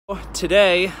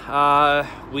Today,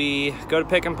 we go to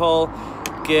Pick and Pull,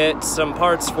 get some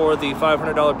parts for the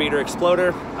 $500 beater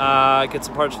exploder, get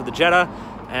some parts for the Jetta,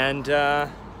 and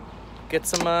get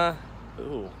some,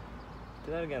 ooh,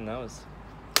 do that again, that was,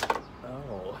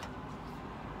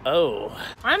 oh.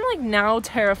 I'm like now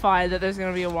terrified that there's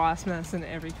gonna be a wasp nest in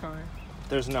every car.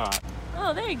 There's not.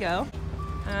 Oh, there you go.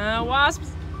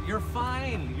 Wasps. You're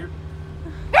fine, you're...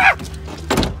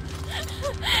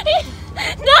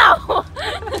 No!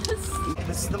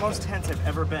 This is the most tense I've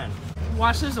ever been.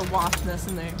 Watch, there's a wasp nest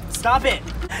in there. Stop it!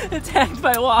 Attacked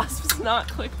by wasps, not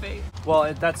clickbait.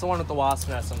 Well, that's the one with the wasp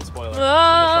nest on the spoiler. In the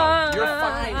trunk. You're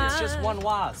fine, it's just one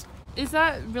wasp. Is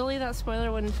that really that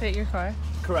spoiler wouldn't fit your car?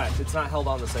 Correct, it's not held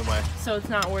on the same way. So it's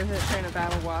not worth it trying to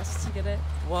battle wasps to get it?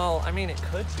 Well, I mean, it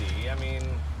could be. I mean...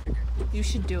 You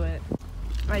should do it.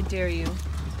 I dare you.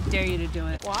 I dare you to do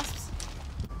it. Wasps?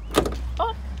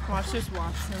 Oh! Watch, there's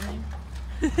wasps in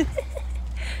there.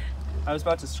 I was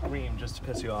about to scream just to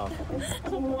piss you off.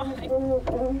 Why?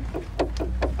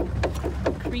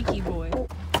 Creaky boy.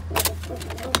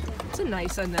 It's a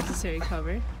nice unnecessary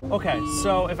cover. Okay,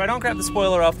 so if I don't grab the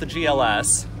spoiler off the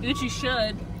GLS... Which you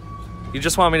should. You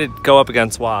just want me to go up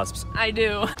against wasps. I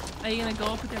do. Are you gonna go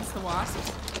up against the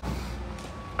wasps?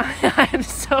 I'm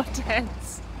so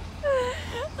tense. I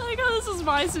like how this is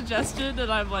my suggestion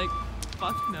and I'm like,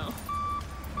 fuck no.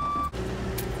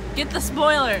 Get the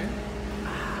spoiler.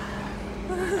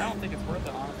 I don't think it's worth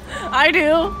it, honestly. I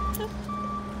do.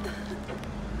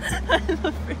 I'm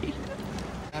afraid.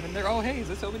 And they're, oh hey, is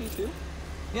this OBD2?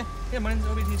 Yeah, mine's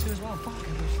OBD2 as well. Fuck,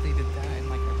 I wish they did that in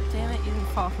like every car. Damn it, you didn't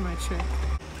fall for my trick.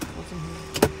 What's in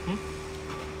here?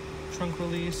 Trunk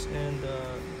release and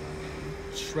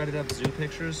shredded up zoo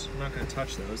pictures. I'm not gonna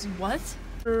touch those. What?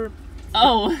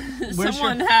 Oh,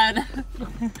 someone had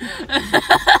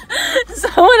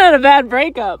someone had a bad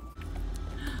breakup.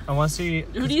 I want to see.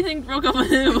 Who do you think broke up with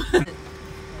who?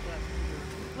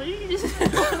 What did you just?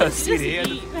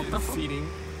 CD. Seating.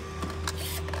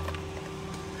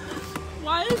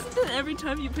 Why is it that every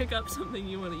time you pick up something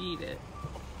you want to eat it?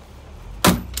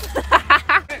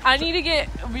 I need to get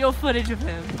real footage of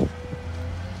him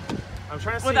I'm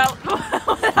trying to see.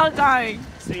 without dying.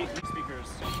 See speakers.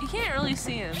 You can't really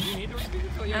see him, You need to speak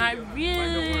it. and I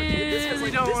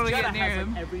really don't want to get near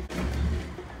him.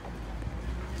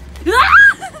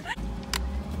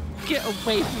 Get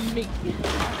away from me.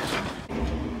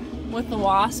 With the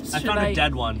wasps, I found a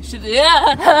dead one.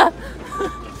 Yeah.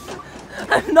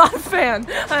 I'm not a fan.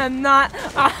 I am not.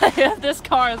 This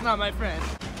car is not my friend.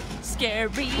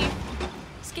 Scary.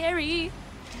 Scary.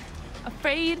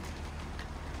 Afraid.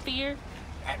 Fear.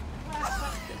 I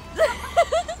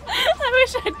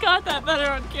wish I'd got that better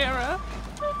on camera.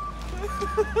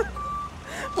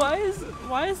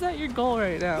 Why is that your goal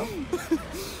right now?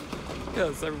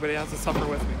 Because everybody has to suffer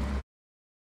with me.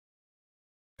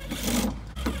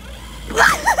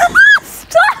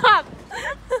 Stop!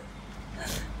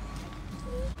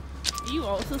 Are you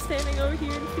also standing over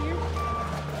here in fear?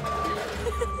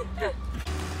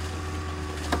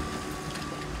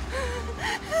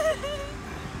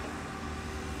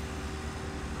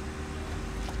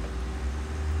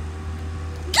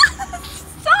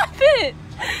 Stop it!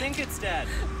 I think it's dead.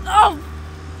 Oh!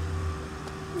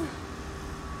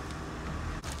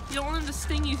 You don't want him to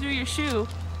sting you through your shoe.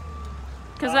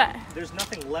 Cause There's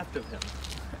nothing left of him.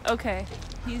 okay,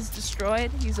 he's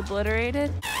destroyed, he's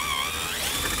obliterated.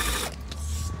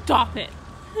 Stop it!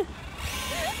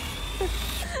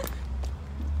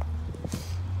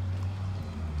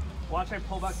 Watch I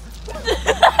pull back.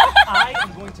 I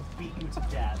am going to beat you to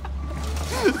death.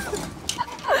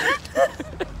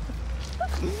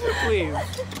 Please.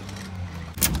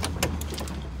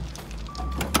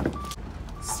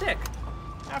 Sick.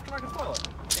 Aftermarket toilet.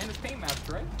 And it's paint matched,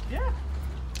 right? Yeah.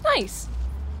 Nice!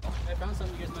 I found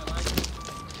something you guys might like.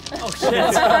 Oh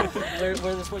shit.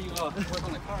 Where this what you work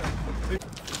on the car.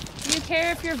 Do you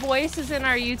care if your voice is in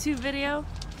our YouTube video?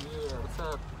 Yeah, what's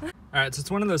up? Alright, so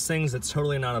it's one of those things that's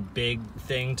totally not a big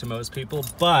thing to most people,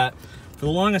 but for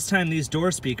the longest time these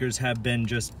door speakers have been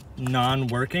just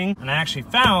non-working. And I actually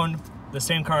found the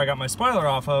same car I got my spoiler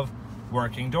off of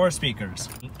working door speakers.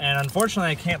 And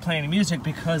unfortunately I can't play any music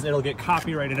because it'll get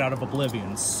copyrighted out of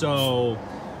oblivion. So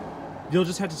you'll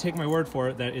just have to take my word for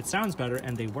it that it sounds better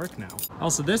and they work now.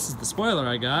 Also, this is the spoiler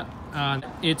I got.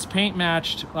 It's paint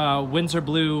matched Windsor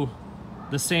blue,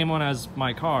 the same one as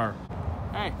my car.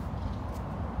 Hey.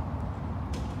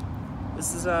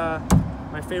 This is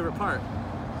my favorite part.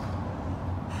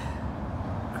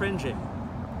 Cringing.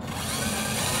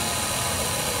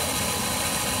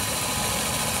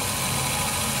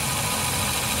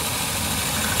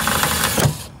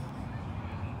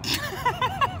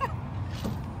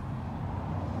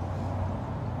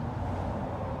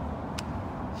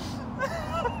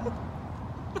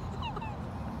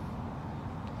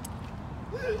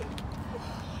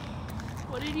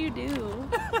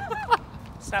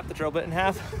 Snap the drill bit in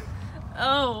half.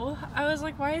 Oh, I was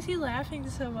like, why is he laughing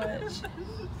so much?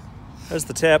 There's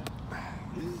the tip.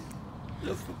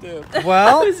 Just the dip. I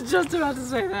Well, was just about to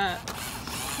say that.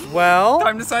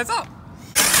 Time to size up.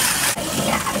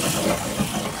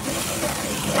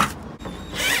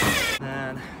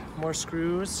 And more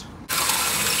screws.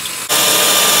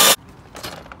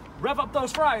 Rev up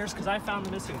those fryers, because I found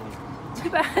the missing one. Too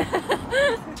bad.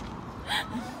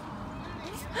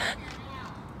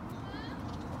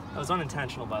 That was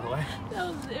unintentional, by the way.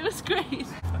 It was great. Are you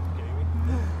kidding me?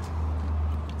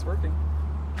 It's working.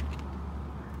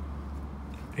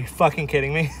 Are you fucking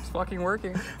kidding me? It's fucking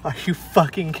working. Are you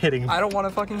fucking kidding me? I don't want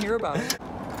to fucking hear about it.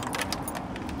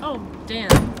 Oh, damn.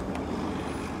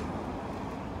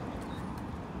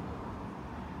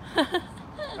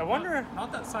 I wonder.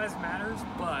 Not that size matters,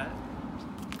 but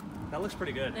That looks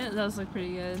pretty good. It does look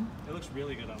pretty good. It looks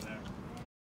really good on there.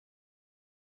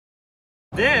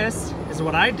 This is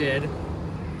what I did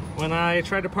when I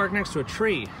tried to park next to a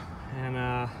tree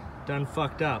and done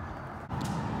fucked up.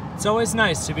 It's always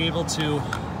nice to be able to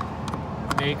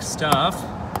make stuff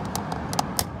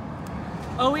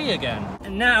OE again.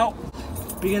 And now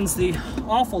begins the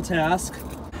awful task,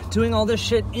 doing all this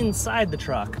shit inside the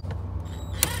truck.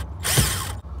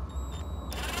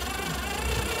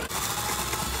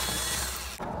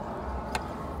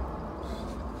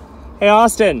 Hey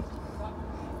Austin,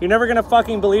 you're never gonna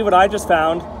fucking believe what I just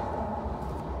found.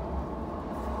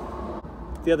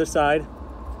 The other side.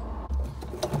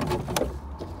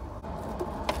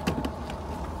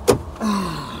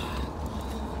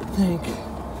 Thank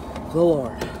the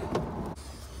Lord.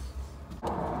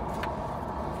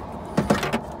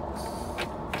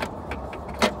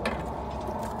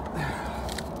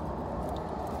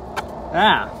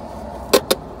 Ah.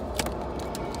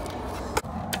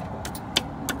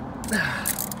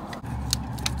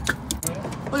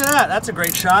 Look at that, that's a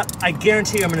great shot. I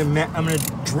guarantee I'm gonna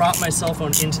drop my cell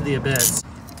phone into the abyss.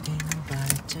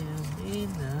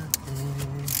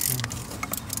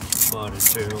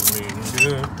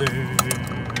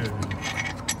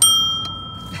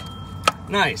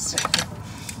 Nice.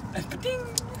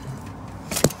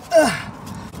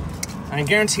 I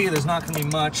guarantee you there's not gonna be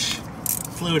much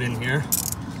fluid in here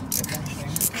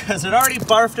because it already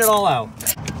barfed it all out.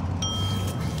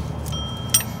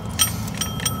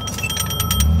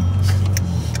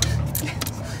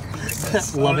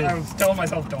 Love it. I was telling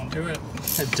myself, don't do it.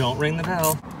 Don't ring the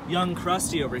bell. Young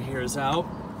Krusty over here is out.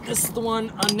 This is the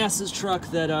one on Ness's truck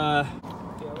that, Yeah,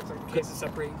 it looks like the case is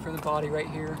separating from the body right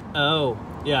here. oh,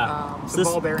 yeah. The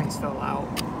ball bearings fell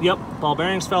out. Yep, ball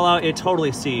bearings fell out. It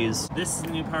totally seized. This is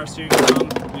the new power steering drum.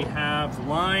 We have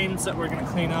lines that we're gonna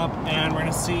clean up, and we're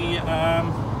gonna see, yeah,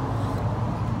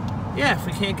 if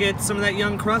we can't get some of that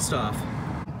young crust off.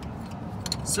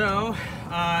 So,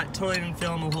 totally didn't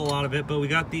film a whole lot of it, but we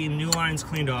got the new lines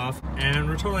cleaned off, and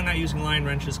we're totally not using line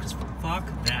wrenches because fuck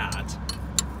that.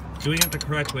 Doing it the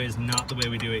correct way is not the way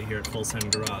we do it here at Full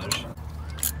Send Garage.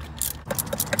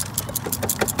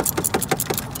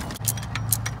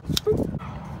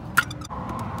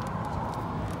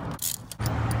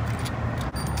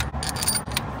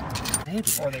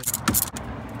 Or they...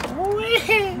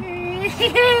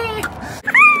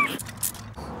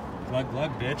 Glug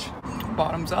glug, bitch.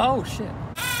 Bottoms. Oh, shit.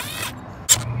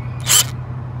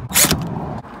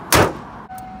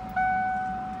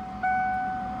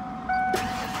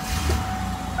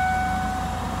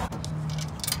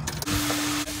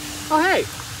 Oh, hey.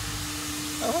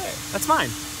 Oh, hey. That's mine.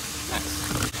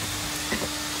 Nice.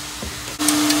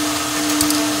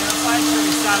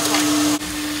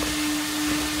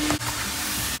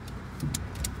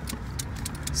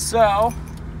 So,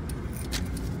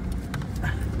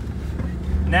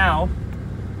 now,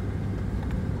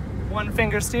 one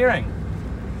finger steering.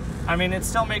 I mean, it's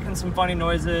still making some funny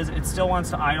noises. It still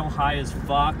wants to idle high as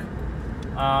fuck.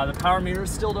 The power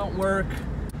meters still don't work.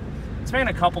 It's making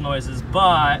a couple noises,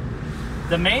 but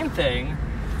the main thing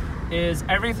is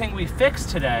everything we fixed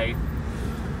today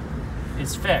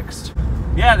is fixed.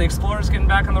 Yeah, the Explorer's getting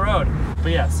back on the road.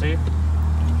 But yeah, see?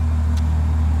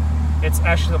 It's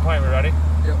actually the point. We're ready?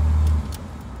 Yep.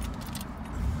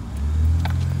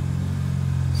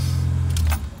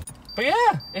 But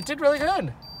yeah, it did really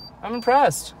good. I'm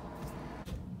impressed.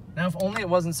 Now, if only it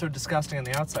wasn't so disgusting on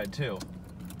the outside, too.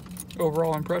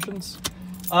 Overall impressions?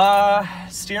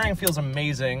 Steering feels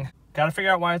amazing. Gotta figure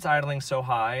out why it's idling so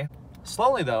high.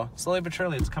 Slowly, though. Slowly but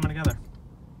surely, it's coming together.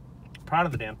 Proud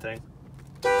of the damn thing.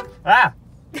 Ah!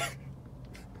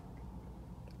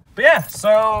 But yeah, so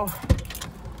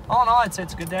all in all, I'd say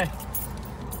it's a good day.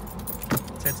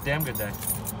 I'd say it's a damn good day.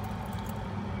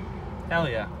 Hell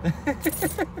yeah.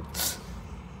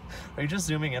 Are you just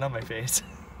zooming in on my face?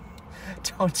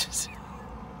 Don't just...